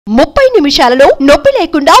30 నిమిషాలలో నొప్పి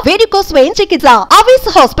లేకుండా వేడికోస్ స్వయం చికిత్స ఆవేశ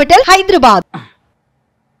హాస్పిటల్ హైదరాబాద్.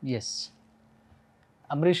 ఎస్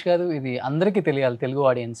అమరీష్ గారు, ఇది అందరికీ తెలియాలి, తెలుగు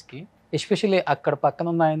ఆడియన్స్కి. ఎస్పెషల్లీ అక్కడ పక్కన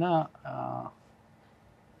ఉన్న ఆయన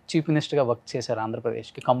చీఫ్ మినిస్టర్గా వర్క్ చేశారు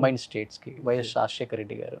ఆంధ్రప్రదేశ్కి, కంబైన్డ్ స్టేట్స్కి, వైఎస్ రాజశేఖర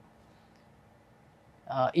రెడ్డి గారు.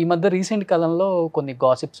 ఈ మధ్య రీసెంట్ కాలంలో కొన్ని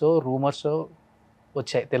గాసిప్స్, రూమర్స్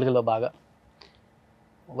వచ్చాయి తెలుగులో బాగా.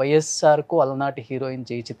 వైఎస్ఆర్కు అలనాటి హీరోయిన్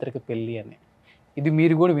జయచిత్రకి పెళ్ళి అని. ఇది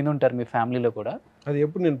మీరు కూడా వినుంటారు మీ ఫ్యామిలీలో కూడా. అది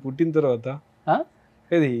ఎప్పుడు నేను పుట్టిన తర్వాత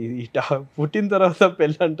ఇది పుట్టిన తర్వాత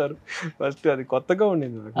పెళ్ళి అంటారు. ఫస్ట్ అది కొత్తగా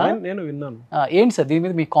ఉండింది నాకు, నేను విన్నాను. ఏంటి సార్ దీని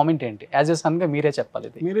మీద మీ కామెంట్ ఏంటి? యాజ్ ఎ సన్గా మీరే చెప్పాలి.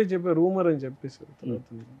 ఇది మీరే చెప్పారు, రూమర్ అని చెప్పేసారు.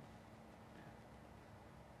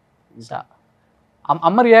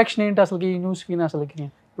 అమ్మ రియాక్షన్ ఏంటి అసలుకి ఈ న్యూస్ విని? అసలుకి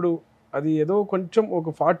ఇప్పుడు అది ఏదో కొంచెం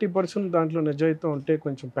ఒక 40% దాంట్లో నిజాయితీ ఉంటే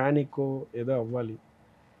కొంచెం ప్యానిక్ ఏదో అవ్వాలి.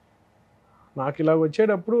 నాకు ఇలా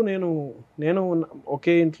వచ్చేటప్పుడు నేను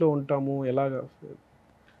ఒకే ఇంట్లో ఉంటాము ఎలాగా,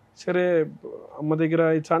 సరే అమ్మ దగ్గర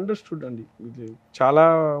ఇట్స్ అండర్స్టూడ్ అండి. ఇది చాలా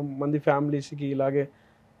మంది ఫ్యామిలీస్కి ఇలాగే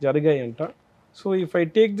జరిగాయి అంట. So if I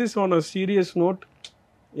take this on a serious note,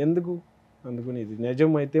 అందుకని ఇది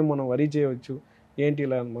నిజం అయితే మనం వరీ చేయవచ్చు. ఏంటి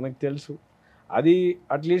ఇలా మనకు తెలుసు. అది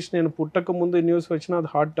అట్లీస్ట్ నేను పుట్టక ముందు న్యూస్ వచ్చినా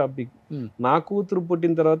అది హాట్ టాపిక్. నా కూతురు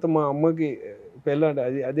పుట్టిన తర్వాత మా అమ్మకి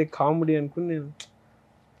పెళ్ళండి, అదే కామెడీ అనుకుని నేను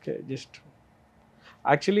జస్ట్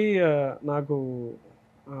యాక్చువల్లీ నాకు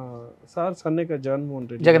సార్ సన్నేక జగన్మోహన్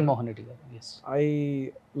రెడ్డి గారు I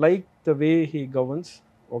like the way he governs.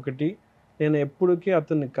 ఒకటి, నేను ఎప్పటికీ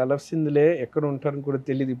అతన్ని కలిసిందిలే, ఎక్కడ ఉంటారని కూడా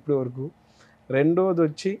తెలియదు ఇప్పటి వరకు. రెండోది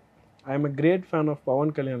వచ్చి I'm a great fan of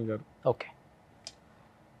Pawan Kalyan గారు. Okay,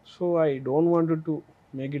 so I don't want to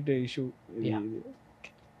make it A issue.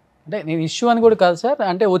 అంటే నేను ఇష్యూ అని కూడా కాదు సార్,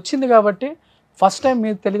 అంటే వచ్చింది కాబట్టి ఫస్ట్ టైం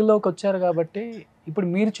మీరు తెలుగులోకి వచ్చారు కాబట్టి ఇప్పుడు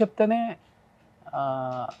మీరు చెప్తేనే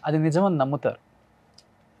అది నిజమని నమ్ముతారు.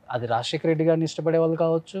 అది రాజశేఖర రెడ్డి గారిని ఇష్టపడే వాళ్ళు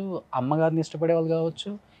కావచ్చు, అమ్మగారిని ఇష్టపడే వాళ్ళు కావచ్చు,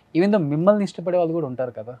 ఈవెన్ దో మిమ్మల్ని ఇష్టపడే వాళ్ళు కూడా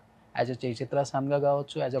ఉంటారు కదా, యాజ్ ఎ జయచిత్ర సామ్గా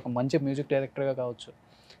కావచ్చు, యాజ్ ఒక మంచి మ్యూజిక్ డైరెక్టర్గా కావచ్చు.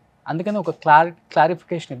 అందుకని ఒక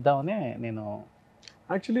క్లారిఫికేషన్ ఇద్దామని నేను.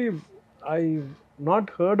 Actually I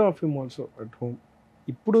not heard of him also at home.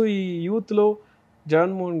 ఇప్పుడు ఈ యూత్లో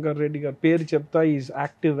జగన్మోహన్ రెడ్డి గారి పేరు చెప్తా ఈజ్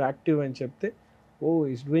యాక్టివ్ అని చెప్తే,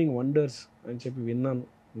 ఈజ్ డూయింగ్ వండర్స్ అని చెప్పి విన్నాను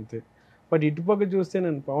అంతే. బట్ ఇటుపక్క చూస్తే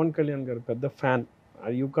నేను పవన్ కళ్యాణ్ గారు పెద్ద fan.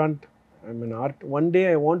 You can't, I mean art one day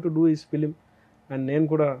I want to do his film. And నేను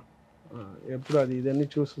కూడా ఎప్పుడు ఇదన్నీ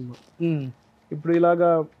చూస్తున్నా. ఇప్పుడు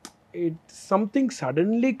ఇలాగా it something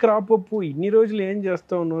suddenly crop up. ఇన్ని రోజులు ఏం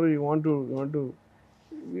చేస్తూ ఉన్నారు? You want to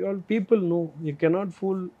all people no you cannot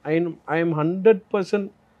pool. I'm 100%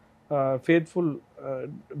 faithful,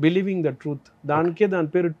 believing the truth. దాని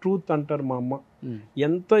పేరు ట్రూత్ అంటారు మా అమ్మ.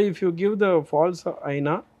 ఎంత if you give the false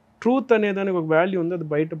అయినా ట్రూత్ అనేదానికి ఒక వాల్యూ ఉంది, అది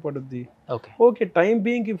బయటపడుద్ది. ఓకే, టైం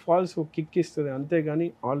బీయింగ్ ఈ ఫాల్స్ కిక్ ఇస్తుంది, అంతేగాని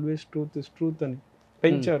ఆల్వేస్ ట్రూత్ ఇస్ ట్రూత్ అని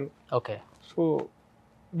పెంచారు. Okay, so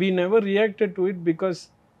we never reacted to it because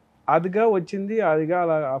అదిగా వచ్చింది, అదిగా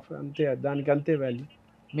అలా అంతే, దానికి అంతే వాల్యూ.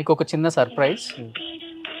 మీకు ఒక చిన్న సర్ప్రైజ్.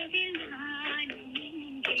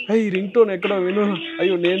 ఈ రింగ్ టోన్ ఎక్కడో విను.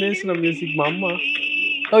 అయ్యో, నేను వేసిన మ్యూజిక్ మా అమ్మ.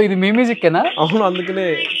 ఇది మీ మ్యూజిక్కేనా? అవును, అందుకనే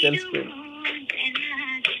తెలిసిపోయింది.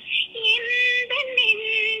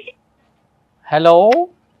 Hello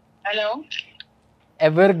hello,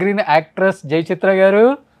 ever green actress Jayachitra గారు,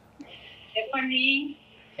 చెప్పండి,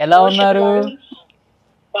 ఎలా ఉన్నారు?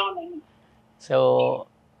 సో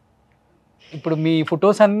ఇప్పుడు మీ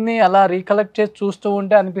ఫొటోస్ అన్నీ అలా రీకలెక్ట్ చేసి చూస్తూ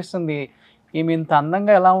ఉంటే అనిపిస్తుంది, ఈమె ఇంత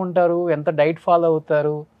అందంగా ఎలా ఉంటారు, ఎంత డైట్ ఫాలో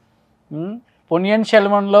అవుతారు. పొన్నియిన్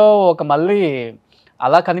సెల్వన్లో ఒక మళ్ళీ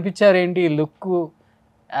అలా కనిపించారేంటి లుక్?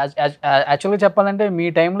 యాక్చువల్గా చెప్పాలంటే మీ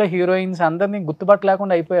టైంలో హీరోయిన్స్ అందరినీ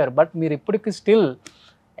గుర్తుపట్టలేకుండా అయిపోయారు. బట్ మీరు ఇప్పటికి స్టిల్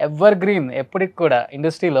ఎవర్ గ్రీన్, ఎప్పటికి కూడా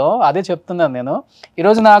ఇండస్ట్రీలో. అదే చెప్తున్నాను నేను.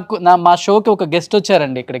 ఈరోజు మా షోకి ఒక గెస్ట్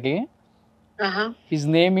వచ్చారండి ఇక్కడికి. హిజ్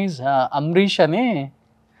నేమ్ ఈజ్ అమ్రీష్ అని,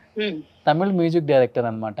 తమిళ్ మ్యూజిక్ డైరెక్టర్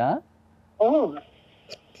అనమాట.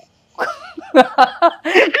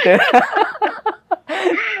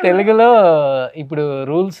 తెలుగులో ఇప్పుడు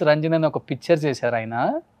రూల్స్ రంజన్ అని ఒక పిక్చర్ చేశారు ఆయన.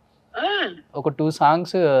 ఒక 2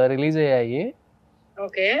 సాంగ్స్ రిలీజ్ అయ్యాయి.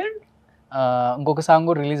 ఇంకొక సాంగ్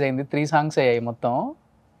కూడా రిలీజ్ అయింది. 3 సాంగ్స్ అయ్యాయి మొత్తం.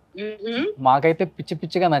 మాకైతే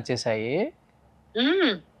పిచ్చిగా నచ్చేసాయి.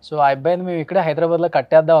 సో ఆ అబ్బాయిని మేము ఇక్కడ హైదరాబాద్లో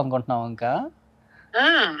కట్టేద్దాం అనుకుంటున్నాం ఇంకా.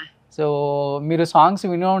 సో మీరు సాంగ్స్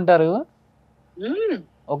వినే ఉంటారు,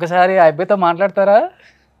 ఒకసారి ఆ అబ్బాయితో మాట్లాడతారా?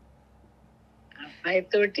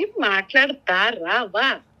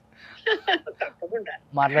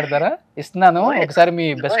 మాట్లాడతారా? ఇస్తున్నాను, ఒకసారి మీ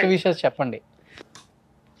బెస్ట్ విషెస్ చెప్పండి.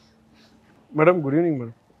 Madam, good evening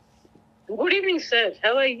madam. Good evening sir,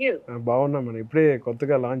 how are you? బాగున్నా మేడం, ఇప్పుడే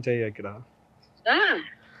కొత్తగా లాంచ్ అయ్యా ఇక్కడ.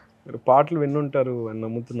 మీరు పాటలు విన్నుంటారు అని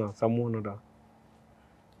నమ్ముతున్నా. సమ్మోనుడా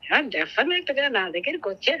డెఫినెట్ గా నా దగ్గరికి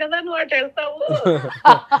వచ్చే కదా నువ్వు అటు వెళ్తావు.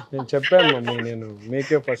 నేను చెప్పాను మమ్మీ, నేను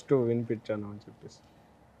మీకే ఫస్ట్ వినిపించాను అని చెప్పేసి.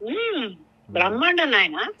 బ్రహ్మాండం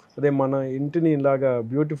నాయన. అదే మన ఇంటిని ఇలాగా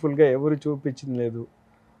బ్యూటిఫుల్ గా ఎవరు చూపించింది లేదు,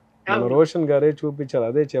 మన రోషన్ గారే చూపించారు.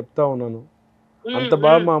 అదే చెప్తా ఉన్నాను, అంత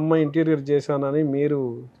బాగా మా అమ్మ ఇంటీరియర్ చేశానని మీరు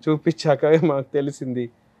చూపించాక మాకు తెలిసింది.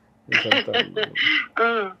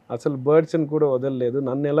 అసలు బర్డ్స్ అని కూడా వదలలేదు,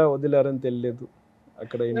 నన్ను ఎలా వదిలారని తెలియదు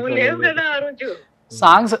అక్కడ.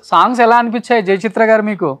 సాంగ్స్ ఎలా అనిపించాయి జయచిత్ర గారు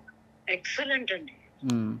మీకు? ఎక్సలెంట్ అండి.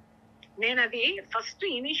 నేను అది ఫస్ట్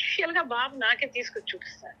ఇనిషియల్ గా బాబు నాకే తీసుకొచ్చి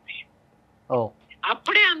చూపిస్తాను.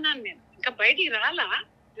 అప్పుడే అన్నాను నేను, ఇంకా బయటికి రాలా,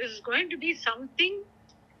 this is going to be something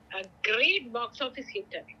great box office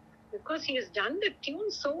hit అని. Because he has done the tune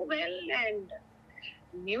so well and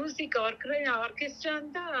music orchestra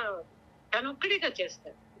అంతా తనొక్కడిగా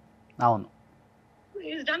చేస్తాడు. అవును,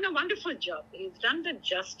 he's done a wonderful job. He's done the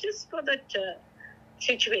justice for that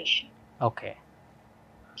situation. Okay,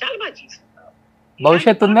 చాలా బాగా చేశారు.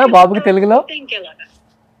 భవిష్యత్తు ఉందా బాబుకి తెలుగులో?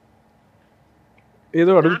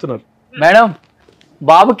 ఏదో అడుగుతున్నారు మేడం,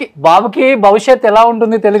 బాబుకి భవిష్యత్ ఎలా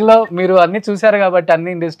ఉంటుంది తెలుగులో? మీరు అన్ని చూసారు కాబట్టి అన్ని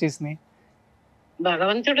ఇండస్ట్రీస్ ని.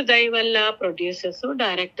 భగవంతుడి దయ వల్ల ప్రొడ్యూసర్స్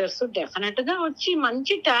డైరెక్టర్స్ డెఫినెట్ గా వచ్చి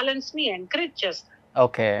మంచి టాలెంట్స్ ని ఎంకరేజ్ చేస్తారు.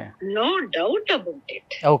 Okay, no doubt about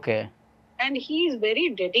it. Okay, and he is very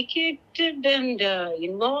dedicated and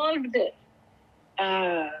involved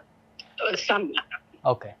some.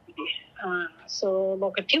 okay, so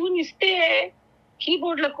ఒక ట్యూన్ ఇస్తే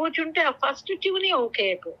కీబోర్డ్ లో కూర్చుంటే ఆ ఫస్ట్ ట్యూన్ ఓకే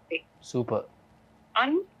అయిపోతుంది. సూపర్.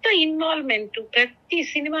 అంత ఇన్వాల్వ్మెంట్, ప్రతి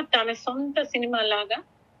సినిమా తన సొంత సినిమా లాగా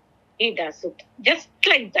he does it just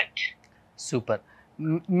like that. Super.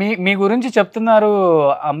 మీ గురించి చెప్తున్నారు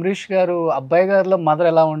అమరీష్ గారు, అబ్బాయి గారిలో మదర్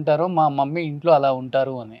ఎలా ఉంటారో మా మమ్మీ ఇంట్లో అలా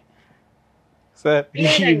ఉంటారు అని. సార్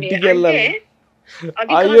ఇంటికి వెళ్ళాలి.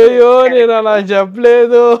 అయ్యో నేను అలా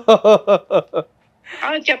చెప్పలేదు.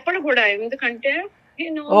 చెప్పడు కూడా, ఎందుకంటే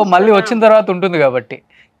మళ్ళీ వచ్చిన తర్వాత ఉంటుంది కాబట్టి.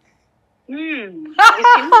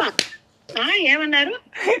 ఏమన్నారు?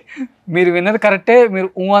 మీరు విన్నది కరెక్టే, మీరు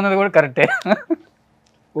అన్నది కూడా కరెక్టే.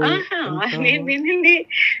 నేను వినింది,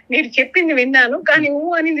 మీరు చెప్పింది విన్నాను, కానీ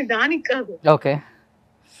అనింది దానికి కాదు. Okay,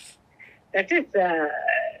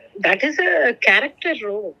 that is a character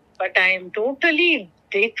role, but I'm totally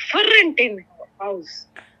different in house.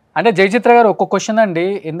 అంటే జయచిత్ర గారు ఒక క్వశ్చన్ అండి,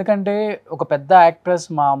 ఎందుకంటే ఒక పెద్ద యాక్ట్రెస్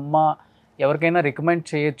మా అమ్మ ఎవరికైనా రికమెండ్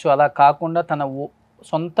చేయొచ్చు, అలా కాకుండా తన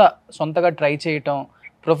సొంతగా ట్రై చేయటం,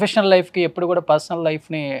 ప్రొఫెషనల్ లైఫ్కి ఎప్పుడు కూడా పర్సనల్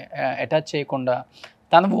లైఫ్ని అటాచ్ చేయకుండా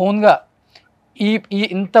తన ఓన్గా ఈ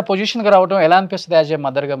ఇంత పొజిషన్కి రావడం ఎలా అనిపిస్తుంది యాజ్ ఏ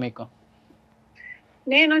మదర్గా మీకు?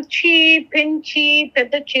 నేను వచ్చి పెంచి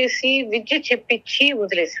పెద్ద చేసి విద్య చెప్పించి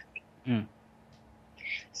వదిలేసాను.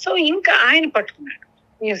 సో ఇంకా ఆయన పట్టుకున్నాడు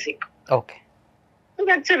music. Okay,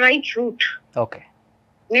 that's right route. Okay,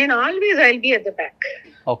 నేను always I'll be at the back.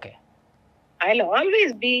 Okay, I'll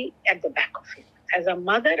always be at the back of him as a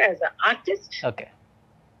mother, as a artist, okay,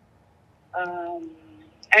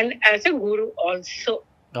 and as a Guru also.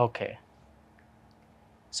 Okay.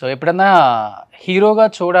 So ఎప్పుడన్నా హీరోగా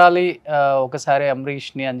చూడాలి ఒకసారి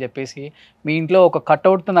అమరీష్ని అని చెప్పేసి మీ ఇంట్లో ఒక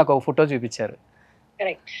కట్అవుట్తో నాకు ఒక ఫోటో చూపించారు.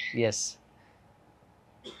 కరెక్ట్. ఎస్.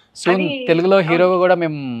 సో తెలుగులో హీరోగా కూడా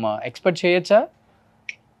మేము ఎక్స్పెక్ట్ చేయొచ్చా?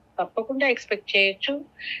 తప్పకుండా ఎక్స్పెక్ట్ చేయొచ్చు.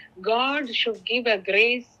 God should give a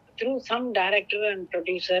grace through some director and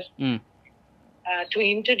producer to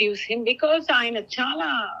introduce him, because ఆయన చాలా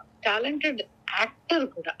టాలెంటెడ్ యాక్టర్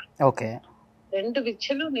కూడా. ఓకే, 2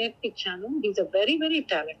 విద్యలు నేర్పించాను. Is a very very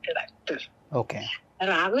talented actor. Okay.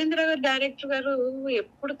 Raghavendra గారు డైరెక్టర్ గారు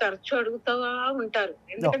ఎప్పుడు తరచూ అడుగుతా ఉంటారు,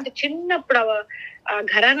 ఎందుకంటే చిన్నప్పుడు ఆ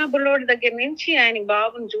ఘరానా బుల్లోడి దగ్గర నుంచి ఆయన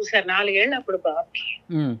బాబుని చూసారు, 4 ఏళ్ళు అప్పుడు బాబుకి.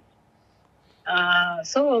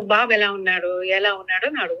 సో బాబు ఎలా ఉన్నాడు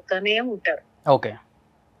అని అడుగుతానే ఉంటారు. Okay,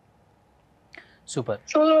 super.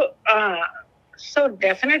 సో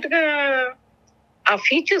డెఫినెట్ గా ఆ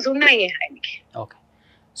ఫీచర్స్ ఉన్నాయి ఆయనకి. ఓకే.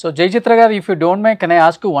 సో జయచిత్ర గారు, if you don't mind can I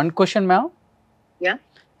ask you one question ma'am? Yeah.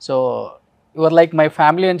 So you are like my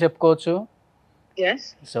family అని చెప్పుకోవచ్చు. yes.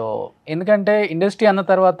 సో ఎందుకంటే ఇండస్ట్రీ అన్న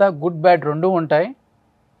తర్వాత గుడ్ బ్యాడ్ రెండూ ఉంటాయి.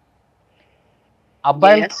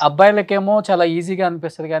 అబ్బాయిలకేమో చాలా ఈజీగా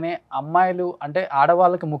అనిపిస్తుంది, కానీ అమ్మాయిలు అంటే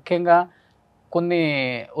ఆడవాళ్ళకి ముఖ్యంగా కొన్ని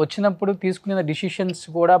వచ్చినప్పుడు తీసుకునే డిసిషన్స్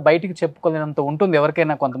కూడా బయటికి చెప్పుకోలేనంత ఉంటుంది.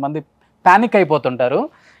 ఎవరికైనా కొంతమంది ప్యానిక్ అయిపోతుంటారు.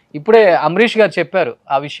 ఇప్పుడే అమరీష్ గారు చెప్పారు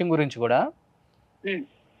ఆ విషయం గురించి కూడా.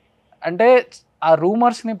 అంటే ఆ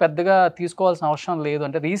రూమర్స్ని పెద్దగా తీసుకోవాల్సిన అవసరం లేదు.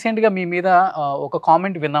 అంటే రీసెంట్గా మీ మీద ఒక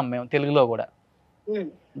కామెంట్ విన్నాం మేము తెలుగులో కూడా.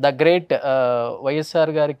 ద గ్రేట్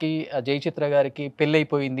వైఎస్ఆర్ గారికి జయచిత్ర గారికి పెళ్ళి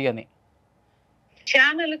అయిపోయింది అని.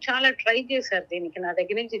 ఛానల్ చాలా ట్రై చేశారు దీనికి, నా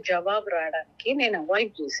దగ్గర నుంచి జవాబు రావడానికి. నేను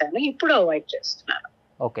అవాయిడ్ చేశాను, ఇప్పుడు అవాయిడ్ చేస్తున్నాను.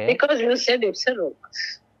 Okay. Because you said it's a rumours.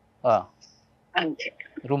 అంతే.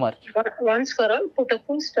 Rumour. Once for all put a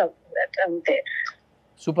full stop that. అంతే.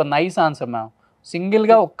 Super nice answer ma'am. Single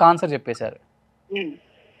గా ఒక్క ఆన్సర్ చెప్పేశారు.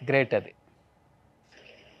 గ్రేట్ అది.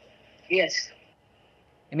 Yes.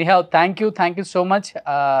 Anyhow thank you so much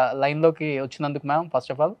line లోకి వచ్చినందుకు ma'am.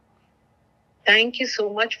 First of all thank you so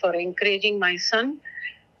much for encouraging my son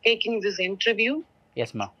taking this interview.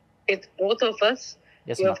 Yes ma'am. With both of us.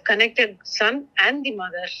 Yes you ma'am. have connected son and the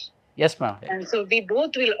mother. Yes ma'am. And so we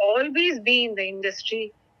both will always be in the industry,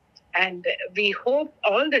 and we hope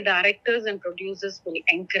all the directors and producers will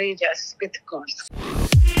encourage us with God.